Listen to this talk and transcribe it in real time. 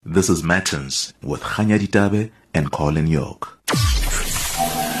This is Matins with Khanya and Colin York.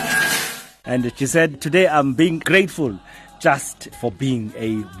 And she said, today I'm being grateful just for being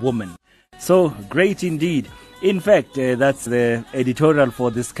a woman. So great indeed. In fact, that's the editorial for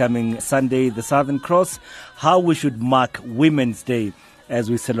this coming Sunday, the Southern Cross, how we should mark Women's Day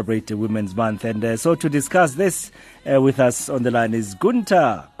as we celebrate Women's Month. And so to discuss this with us on the line is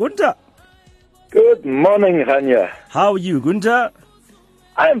Gunther. Gunther. Good morning, Khanya. How are you, Gunther?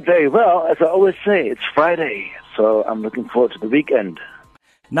 I'm very well. As I always say, it's Friday, so I'm looking forward to the weekend.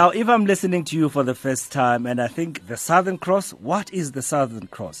 Now, if I'm listening to you for the first time and I think the Southern Cross, what is the Southern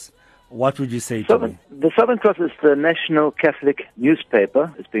Cross? What would you say to me? The Southern Cross is the national Catholic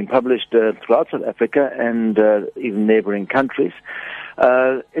newspaper. It's been published throughout South Africa and even neighboring countries.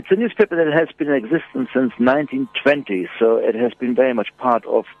 It's a newspaper that has been in existence since 1920, so it has been very much part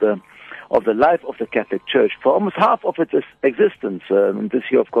of the life of the Catholic Church for almost half of its existence. This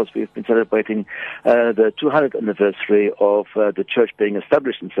year, of course, we've been celebrating the 200th anniversary of the Church being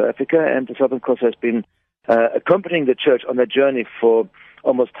established in South Africa, and the Southern Cross has been accompanying the Church on that journey for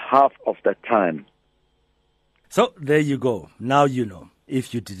almost half of that time. So there you go. Now you know,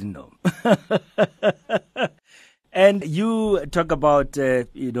 if you didn't know. And you talk about,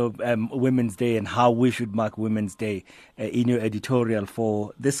 Women's Day and how we should mark Women's Day in your editorial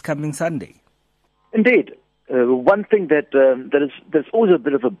for this coming Sunday. Indeed. One thing there's always a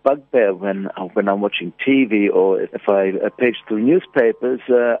bit of a bugbear when I'm watching TV or if I page through newspapers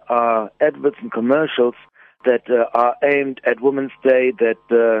are adverts and commercials that are aimed at Women's Day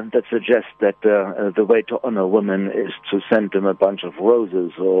that suggest that the way to honor women is to send them a bunch of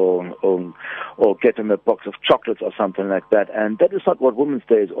roses or get them a box of chocolates or something like that. And that is not what Women's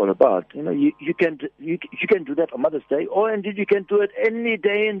Day is all about. You know, you can do that on Mother's Day, or indeed you can do it any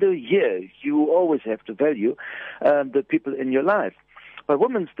day in the year. You always have to value the people in your life. But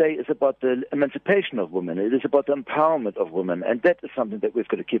Women's Day is about the emancipation of women. It is about the empowerment of women, and that is something that we've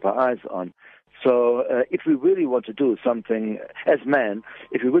got to keep our eyes on. So if we really want to do something, as men,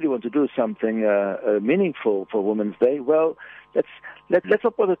 if we really want to do something meaningful for Women's Day, well, let's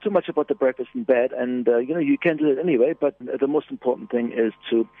not bother too much about the breakfast in bed, and you can do it anyway. But the most important thing is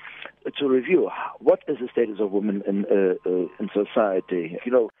to review what is the status of women in society.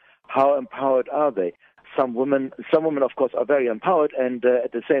 How empowered are they? Some women, of course, are very empowered, and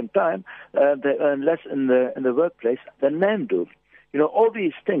at the same time, they earn less in the workplace than men do. All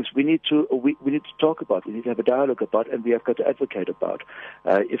these things we need to talk about. We need to have a dialogue about, and we have got to advocate about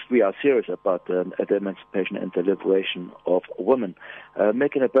if we are serious about the emancipation and the liberation of women.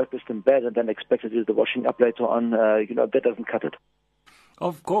 Making a breakfast in bed and then expect to do the washing up later on, that doesn't cut it.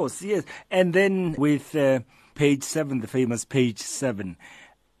 Of course, yes. And then with page 7, the famous page 7.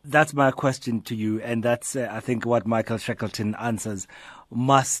 That's my question to you, and that's, I think, what Michael Shackleton answers.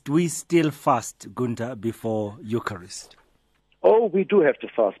 Must we still fast, Gunther, before Eucharist? Oh, we do have to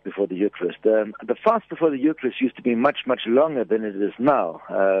fast before the Eucharist. The fast before the Eucharist used to be much, much longer than it is now.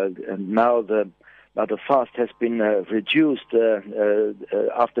 And now the fast has been reduced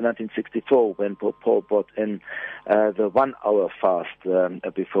after 1964 when Pope Paul brought in the 1-hour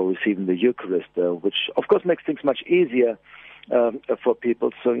fast before receiving the Eucharist, which, of course, makes things much easier for people.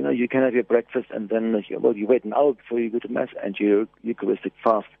 So, you can have your breakfast and then, you wait an hour before you go to Mass and your Eucharistic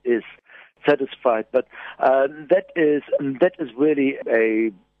fast is satisfied. But that is really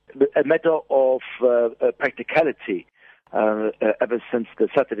a matter of practicality. Ever since the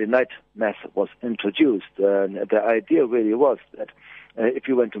Saturday night Mass was introduced, the idea really was that if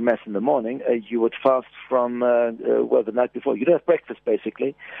you went to Mass in the morning, you would fast from the night before. You'd have breakfast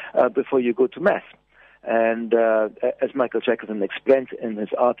basically before you go to Mass. And as Michael Shackleton explains in his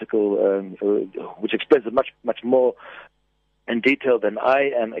article, which explains it much, much more in detail than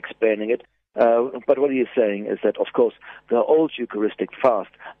I am explaining it, but what he is saying is that, of course, the old Eucharistic fast,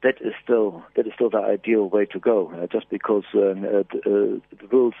 that is still the ideal way to go. Just because the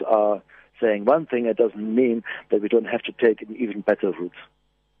rules are saying one thing, it doesn't mean that we don't have to take an even better route.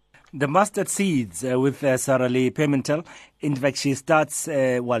 The mustard seeds with Sarah Lee Pimentel. In fact, she starts,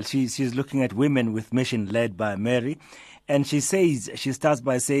 she's looking at women with mission led by Mary. And she starts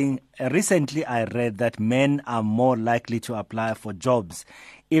by saying, recently I read that men are more likely to apply for jobs,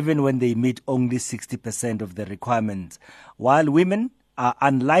 even when they meet only 60% of the requirements, while women are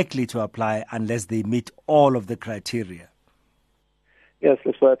unlikely to apply unless they meet all of the criteria. Yes,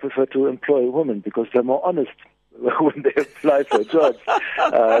 that's why I prefer to employ women, because they're more honest when they apply for jobs.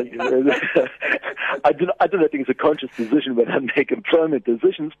 I do not think it's a conscious decision when I make employment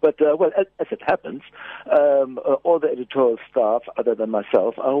decisions, but well, as it happens, all the editorial staff, other than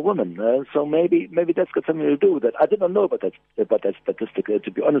myself, are women. So maybe that's got something to do with it. I did not know about that statistic,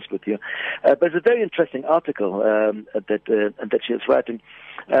 to be honest with you. But it's a very interesting article that she is writing,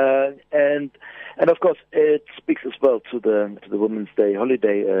 and of course it speaks as well to the Women's Day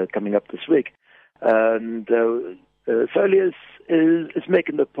holiday coming up this week. And Solia is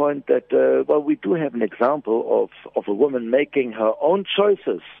making the point that well, we do have an example of a woman making her own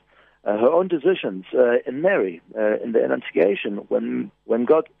choices, her own decisions in Mary, in the Annunciation, when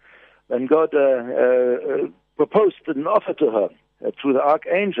God proposed an offer to her through the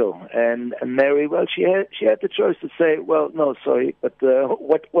archangel, and Mary, well, she had the choice to say, well, no, sorry, but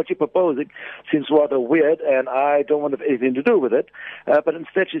what you're proposing seems rather weird, and I don't want to have anything to do with it. But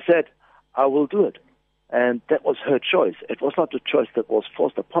instead, she said, I will do it. And that was her choice. It was not a choice that was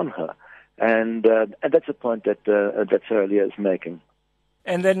forced upon her. And that's a point that Sarah Leah is making.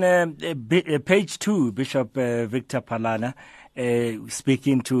 And then page 2, Bishop Victor Palana,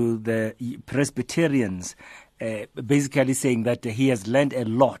 speaking to the Presbyterians, basically saying that he has learned a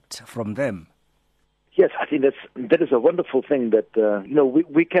lot from them. Yes, I think that is a wonderful thing that,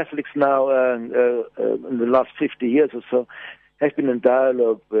 we Catholics now, in the last 50 years or so, have been in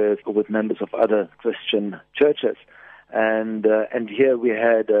dialogue with members of other Christian churches. And here we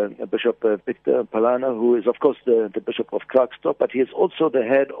had Bishop Victor Palana, who is, of course, the Bishop of Klerksdorp, but he is also the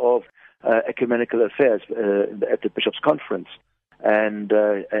head of ecumenical affairs at the Bishops' Conference. And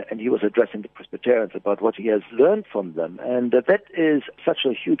he was addressing the Presbyterians about what he has learned from them. And that is such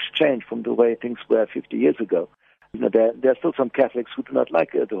a huge change from the way things were 50 years ago. There are still some Catholics who do not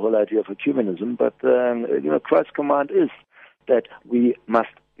like the whole idea of ecumenism, but Christ's command is that we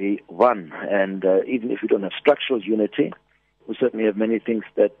must be one. And even if we don't have structural unity, we certainly have many things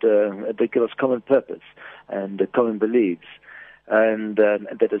that give us common purpose and common beliefs. And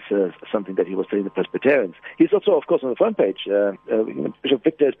that is something that he was telling the Presbyterians. He's also, of course, on the front page. Bishop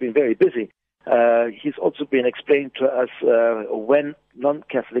Victor has been very busy. He's also been explaining to us when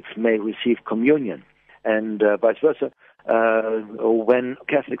non-Catholics may receive communion, and vice versa, when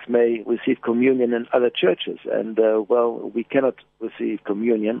Catholics may receive communion in other churches. And, we cannot receive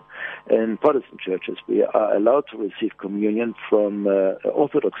communion in Protestant churches. We are allowed to receive communion from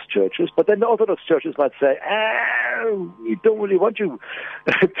Orthodox churches, but then the Orthodox churches might say, we don't really want you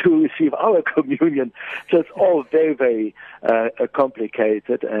to receive our communion. So it's all very, very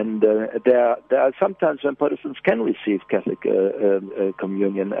complicated, and there are sometimes when Protestants can receive Catholic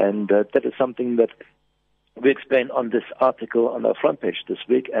communion, and that is something that we explain on this article on our front page this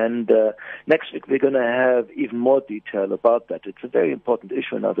week, and next week we're going to have even more detail about that. It's a very important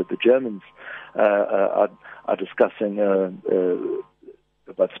issue now that the Germans are discussing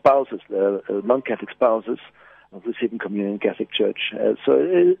about spouses, non-Catholic spouses receiving communion in Catholic Church. So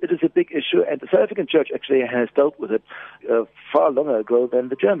it is a big issue, and the South African Church actually has dealt with it far longer ago than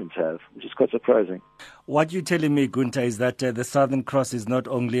the Germans have, which is quite surprising. What you're telling me, Gunther, is that the Southern Cross is not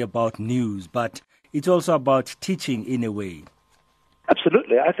only about news, but it's also about teaching in a way.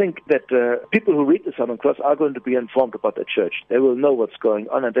 Absolutely. I think that people who read the Southern Cross are going to be informed about the church. They will know what's going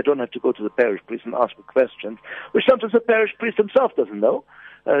on, and they don't have to go to the parish priest and ask for questions, which sometimes the parish priest himself doesn't know.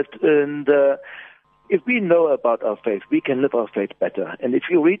 If we know about our faith, we can live our faith better. And if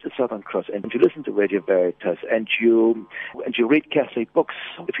you read the Southern Cross and you listen to Radio Veritas and you read Catholic books,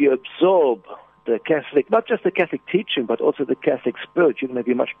 if you absorb the Catholic, not just the Catholic teaching, but also the Catholic spirit, you're going to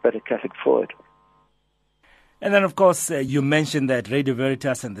be a much better Catholic for it. And then, of course, you mentioned that Radio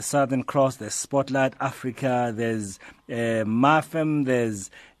Veritas and the Southern Cross, there's Spotlight Africa, there's MAFM, there's,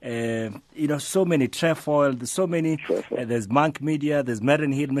 so many, Trefoil, there's so many, there's Monk Media, there's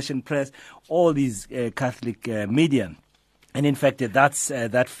Merrin Hill Mission Press, all these Catholic media. And in fact, that's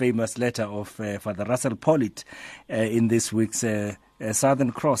that famous letter of Father Russell Pollitt in this week's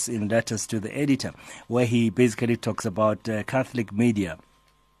Southern Cross in Letters to the Editor, where he basically talks about Catholic media.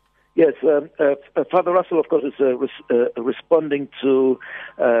 Yes, Father Russell, of course, is responding to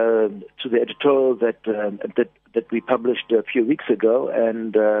the editorial that we published a few weeks ago,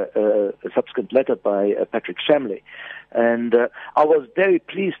 and a subsequent letter by Patrick Shamley. And I was very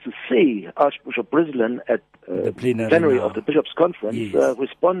pleased to see Archbishop Brislin at the plenary of the Bishops' Conference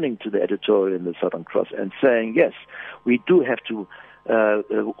responding to the editorial in the Southern Cross and saying, yes, we do have to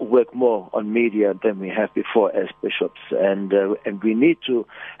work more on media than we have before as bishops, and we need to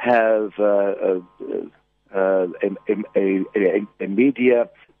have a media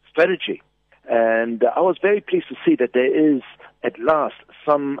strategy. And I was very pleased to see that there is at last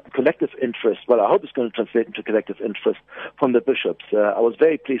some collective interest. Well, I hope it's going to translate into collective interest from the bishops. I was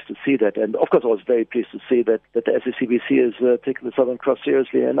very pleased to see that, and of course I was very pleased to see that the SACBC is taking the Southern Cross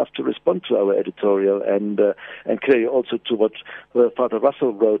seriously enough to respond to our editorial, and clearly also to what Father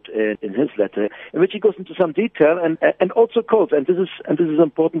Russell wrote in his letter, in which he goes into some detail and also calls, and this is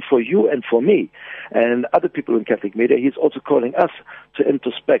important for you and for me and other people in Catholic media. He's also calling us to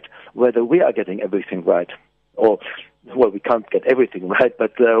introspect whether we are getting everything right, or well, we can't get everything right,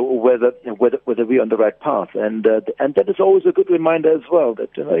 but whether we're on the right path, and that is always a good reminder as well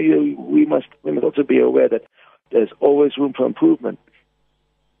that we must also be aware that there's always room for improvement.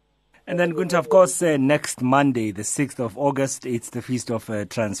 And then, Gunther, of course, next Monday, the 6th of August, it's the Feast of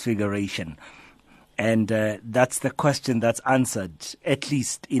Transfiguration. And that's the question that's answered, at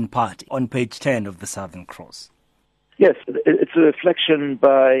least in part, on page 10 of the Southern Cross. Yes, it's a reflection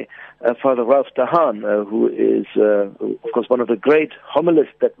by Father Ralph Dahan, who is, of course, one of the great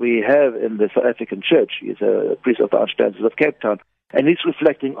homilists that we have in the South African Church. He's a priest of the Archdiocese of Cape Town, and he's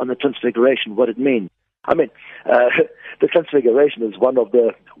reflecting on the Transfiguration, what it means. I mean, the Transfiguration is one of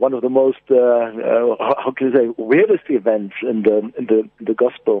the most how can I say, weirdest events in the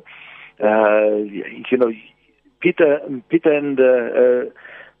Gospel. Peter and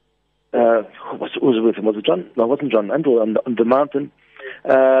who was with him? Was it John? No, it wasn't John. Andrew on the mountain.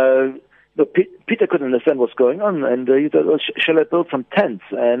 Peter couldn't understand what's going on, and he thought, well, shall I build some tents?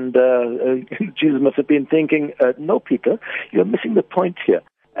 And Jesus must have been thinking, no, Peter, you're missing the point here.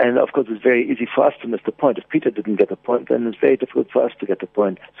 And of course, it's very easy for us to miss the point. If Peter didn't get the point, then it's very difficult for us to get the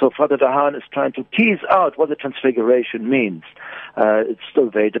point. So Father Dahan is trying to tease out what the Transfiguration means. It's still a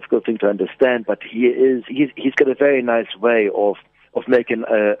very difficult thing to understand, but he's got a very nice way of making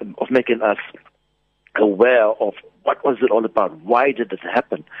us aware of what was it all about, why did it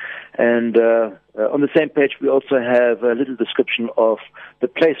happen, and on the same page we also have a little description of the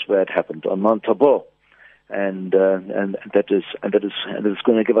place where it happened on Mount Tabor. And that is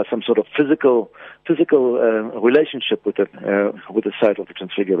going to give us some sort of physical relationship with the site of the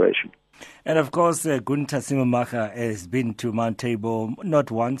Transfiguration. And of course, Gunther Simmermacher has been to Mount Tabor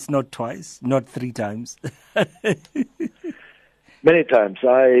not once, not twice, not 3 times. Many times.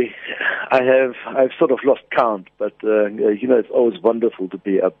 I've sort of lost count, but it's always wonderful to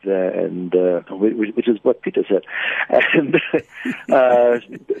be up there, and which is what Peter said. And the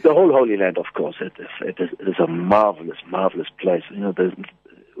whole Holy Land, of course, it is a marvelous place. There's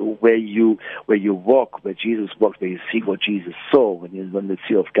where you walk, where Jesus walked, where you see what Jesus saw when you're on the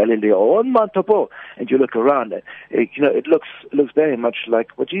Sea of Galilee or on Mount Tabor, and you look around. It looks very much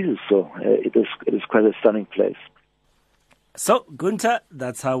like what Jesus saw. It is quite a stunning place. So, Gunther,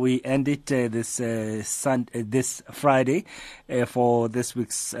 that's how we end it this Friday for this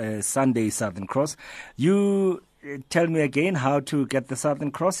week's Sunday Southern Cross. You tell me again how to get the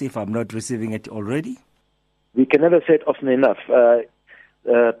Southern Cross if I'm not receiving it already. We can never say it often enough.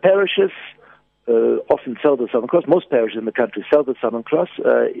 Parishes often sell the Southern Cross. Most parishes in the country sell the Southern Cross.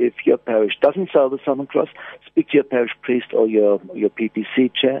 If your parish doesn't sell the Southern Cross, speak to your parish priest or your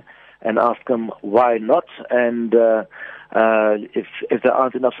PPC chair and ask them why not. And if there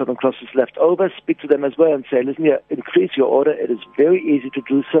aren't enough Southern Crosses left over, speak to them as well and say, listen, increase your order. It is very easy to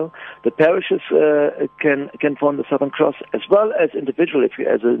do so. The parishes can form the Southern Cross, as well as individual. If you,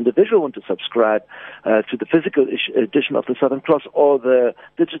 as an individual, want to subscribe to the physical edition of the Southern Cross or the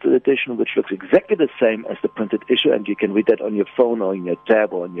digital edition, which looks exactly the same as the printed issue, and you can read that on your phone or on your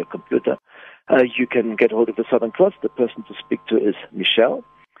tab or on your computer, you can get hold of the Southern Cross. The person to speak to is Michelle.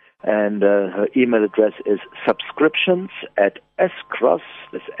 And her email address is subscriptions@scross,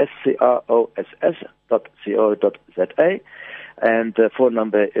 that's scross.co.za, and the phone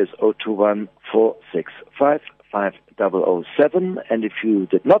number is 021-465-5007. And if you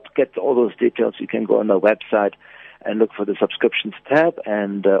did not get all those details, you can go on our website and look for the subscriptions tab,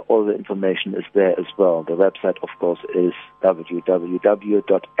 and all the information is there as well. The website, of course, is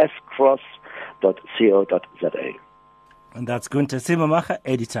www.scross.co.za. And that's Gunther Simmermacher,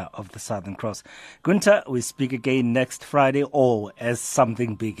 editor of the Southern Cross. Gunther, we speak again next Friday, or as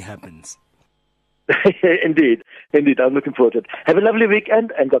something big happens. Indeed. I'm looking forward to it. Have a lovely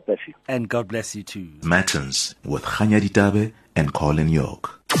weekend, and God bless you. And God bless you too. Matins with Khanya and Colin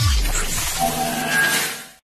York.